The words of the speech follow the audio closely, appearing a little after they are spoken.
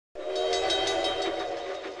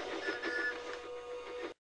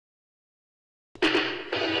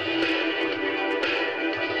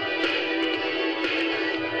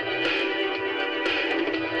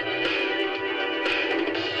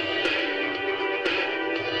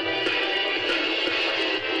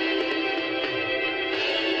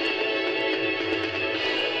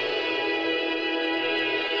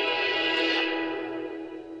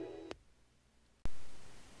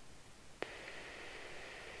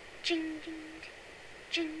Jing ding,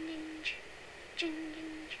 jing ding, jing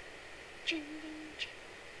ding, jing ding,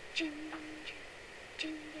 jing ding,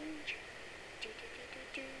 jing ding, do do do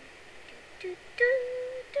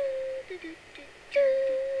do do do do do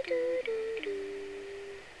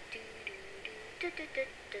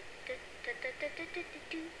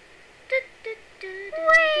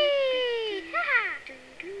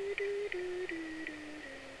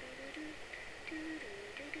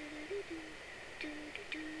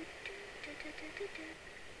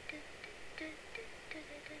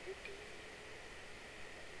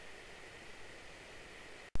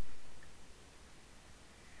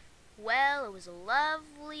Well, it was a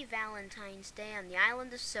lovely Valentine's Day on the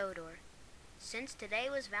island of Sodor. Since today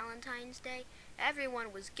was Valentine's Day,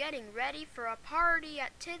 everyone was getting ready for a party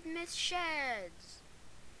at Tidmouth Sheds.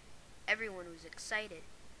 Everyone was excited,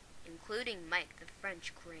 including Mike the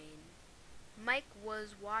French crane. Mike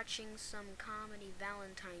was watching some comedy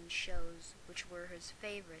Valentine shows, which were his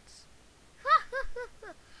favorites.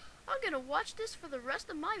 I'm gonna watch this for the rest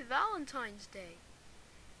of my Valentine's Day.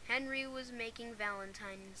 Henry was making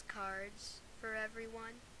Valentine's cards for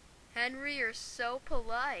everyone. Henry, you're so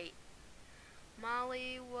polite.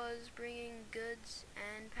 Molly was bringing goods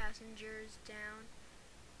and passengers down.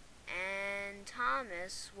 And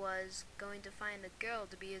Thomas was going to find a girl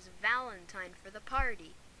to be his Valentine for the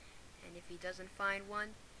party. And if he doesn't find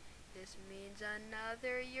one, this means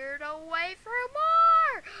another year to wait for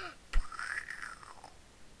more!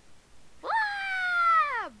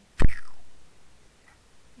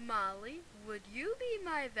 Molly, would you be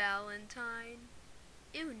my Valentine?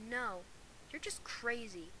 Ew, no. You're just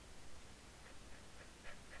crazy.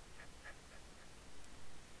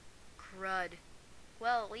 Crud.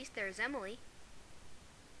 Well, at least there's Emily.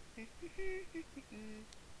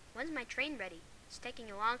 When's my train ready? It's taking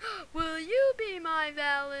you long. Will you be my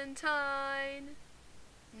Valentine?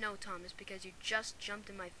 No, Thomas, because you just jumped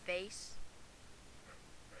in my face.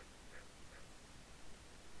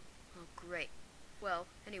 Oh, great. Well,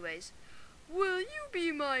 anyways, will you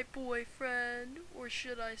be my boyfriend? Or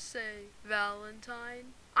should I say,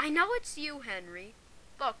 Valentine? I know it's you, Henry.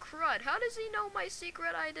 Oh, crud, how does he know my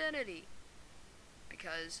secret identity?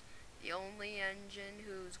 Because the only engine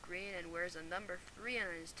who's green and wears a number 3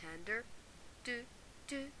 on his tender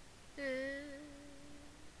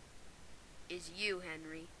is you,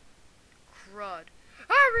 Henry. Crud.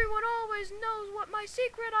 Everyone always knows what my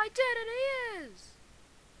secret identity is!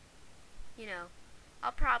 You know,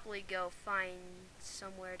 I'll probably go find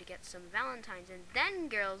somewhere to get some Valentines, and then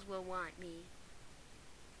girls will want me.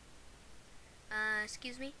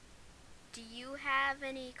 Excuse me? Do you have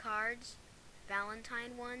any cards?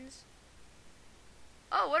 Valentine ones?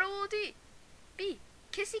 Oh, what will it be?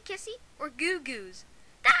 Kissy kissy or goo goos?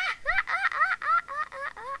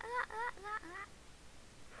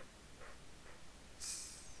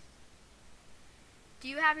 Do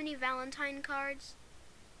you have any Valentine cards?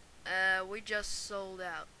 We just sold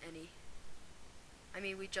out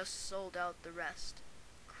we just sold out the rest.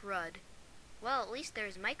 Crud. Well, at least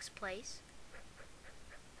there's Mike's place.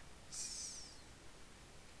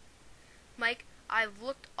 Mike, I've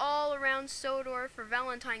looked all around Sodor for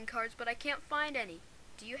Valentine cards, but I can't find any.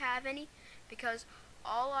 Do you have any? Because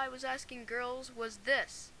all I was asking girls was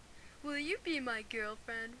this. Will you be my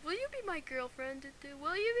girlfriend? Will you be my girlfriend?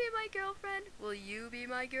 Will you be my girlfriend? Will you be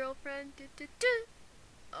my girlfriend?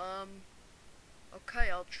 Okay,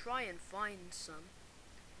 I'll try and find some.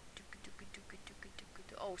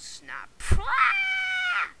 Oh, snap.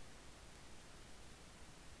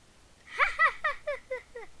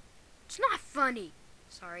 It's not funny.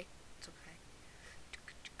 Sorry, it's okay.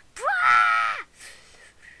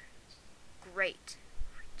 Great.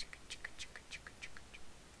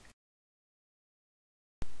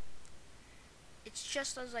 It's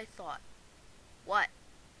just as I thought. What?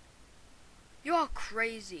 You're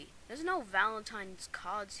crazy. There's no Valentine's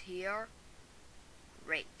cards here.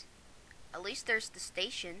 Great. At least there's the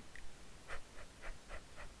station.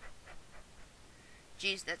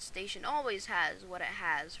 Geez, that station always has what it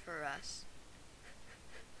has for us.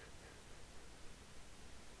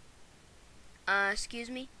 Excuse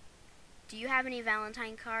me? Do you have any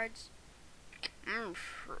Valentine cards?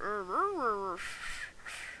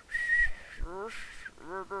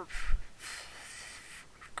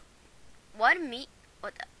 What me?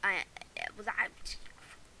 What?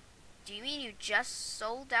 Do you mean you just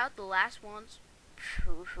sold out the last ones?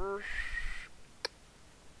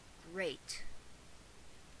 Great.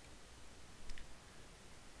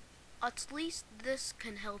 At least this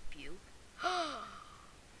can help you.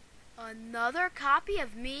 Another copy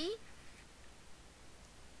of me?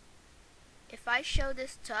 If I show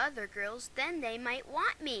this to other girls, then they might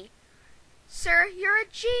want me. Sir, you're a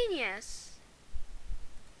genius.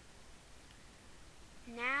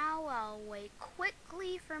 Now I'll wait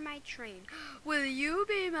quickly for my train. Will you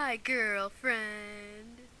be my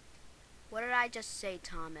girlfriend? What did I just say,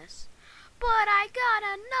 Thomas? But I got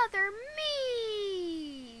another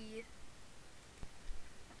me.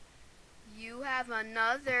 You have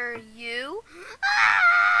another you? Ah!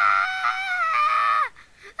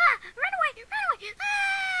 Ah! Run away! Run away!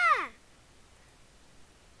 Ah!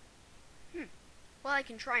 Well, I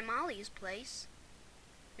can try Molly's place.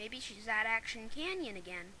 Maybe she's at Action Canyon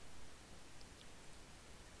again.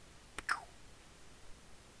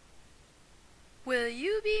 Will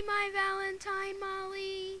you be my Valentine,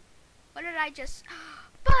 Molly? What did I just...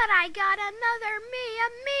 But I got another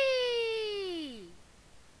me.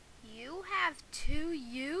 You have two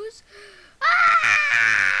yous? Ah!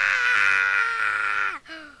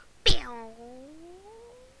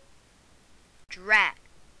 Drat.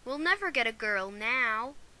 We'll never get a girl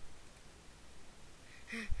now.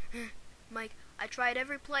 Mike, I tried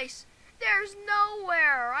every place. There's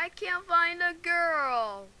nowhere. I can't find a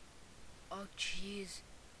girl. Oh, jeez.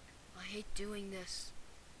 I hate doing this.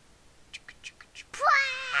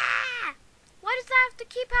 Why does that have to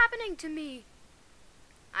keep happening to me?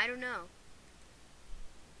 I don't know.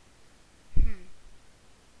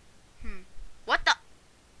 What the?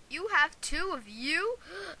 You have two of you?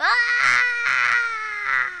 Ah!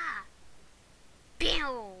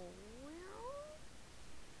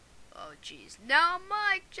 Oh, jeez. Now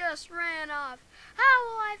Mike just ran off. How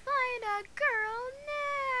will I find a girl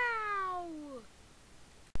now?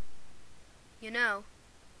 You know,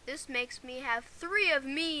 this makes me have three of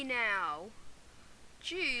me now.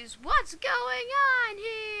 Jeez, what's going on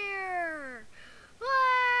here?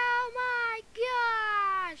 Oh my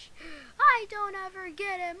gosh! I don't ever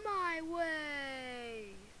get it my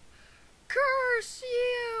way. Curse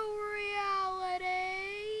you, reality!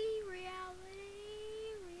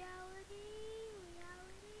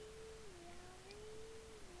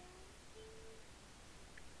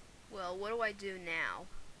 Well, what do I do now?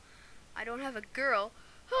 I don't have a girl.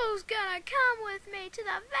 Who's gonna come with me to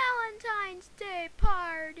the Valentine's Day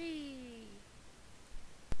party?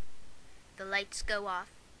 The lights go off.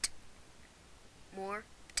 More.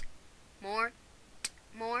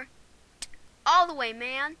 All the way,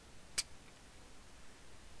 man.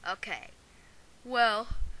 Okay. Well,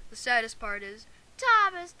 the saddest part is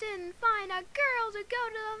Thomas didn't find a girl to go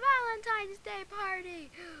to the Valentine's Day party.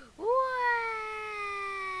 Wow.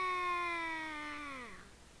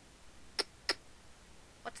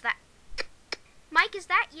 What's that? Mike, is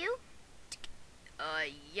that you?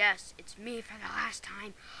 Yes, it's me for the last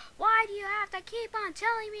time. Why do you have to keep on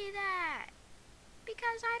telling me that?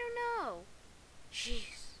 Because I don't know.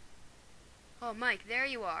 Jeez. Oh, Mike, there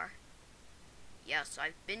you are. Yes,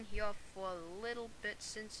 I've been here for a little bit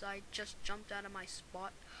since I just jumped out of my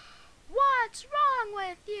spot. What's wrong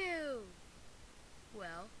with you?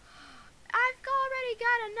 Well, I've already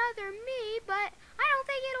got another me, but I don't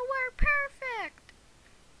think it'll work perfect.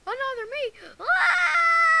 Another me? Ah!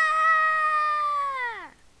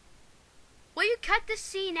 Will you cut this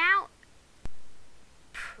scene out?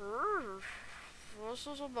 This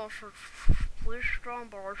is a message. Please stand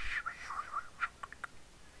by.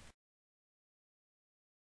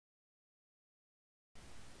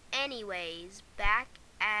 Anyways, back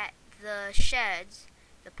at the sheds,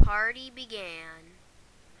 the party began.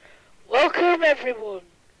 Welcome everyone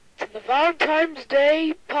to the Valentine's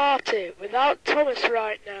Day party without Thomas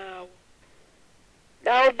right now.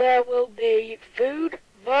 Now there will be food,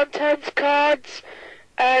 Valentine's cards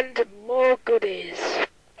and more goodies.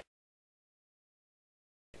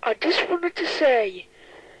 I just wanted to say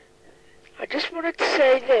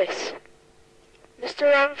this.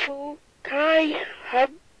 Mr. Anful, can I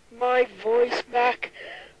have my voice back,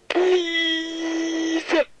 please?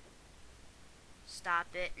 Stop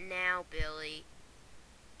it now, Billy.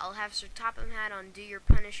 I'll have Sir Topham Hatt undo your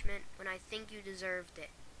punishment when I think you deserved it.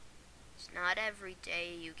 It's not every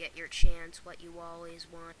day you get your chance what you always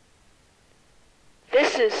want.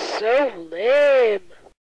 This is so lame.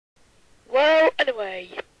 Well, anyway,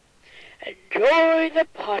 enjoy the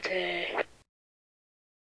party.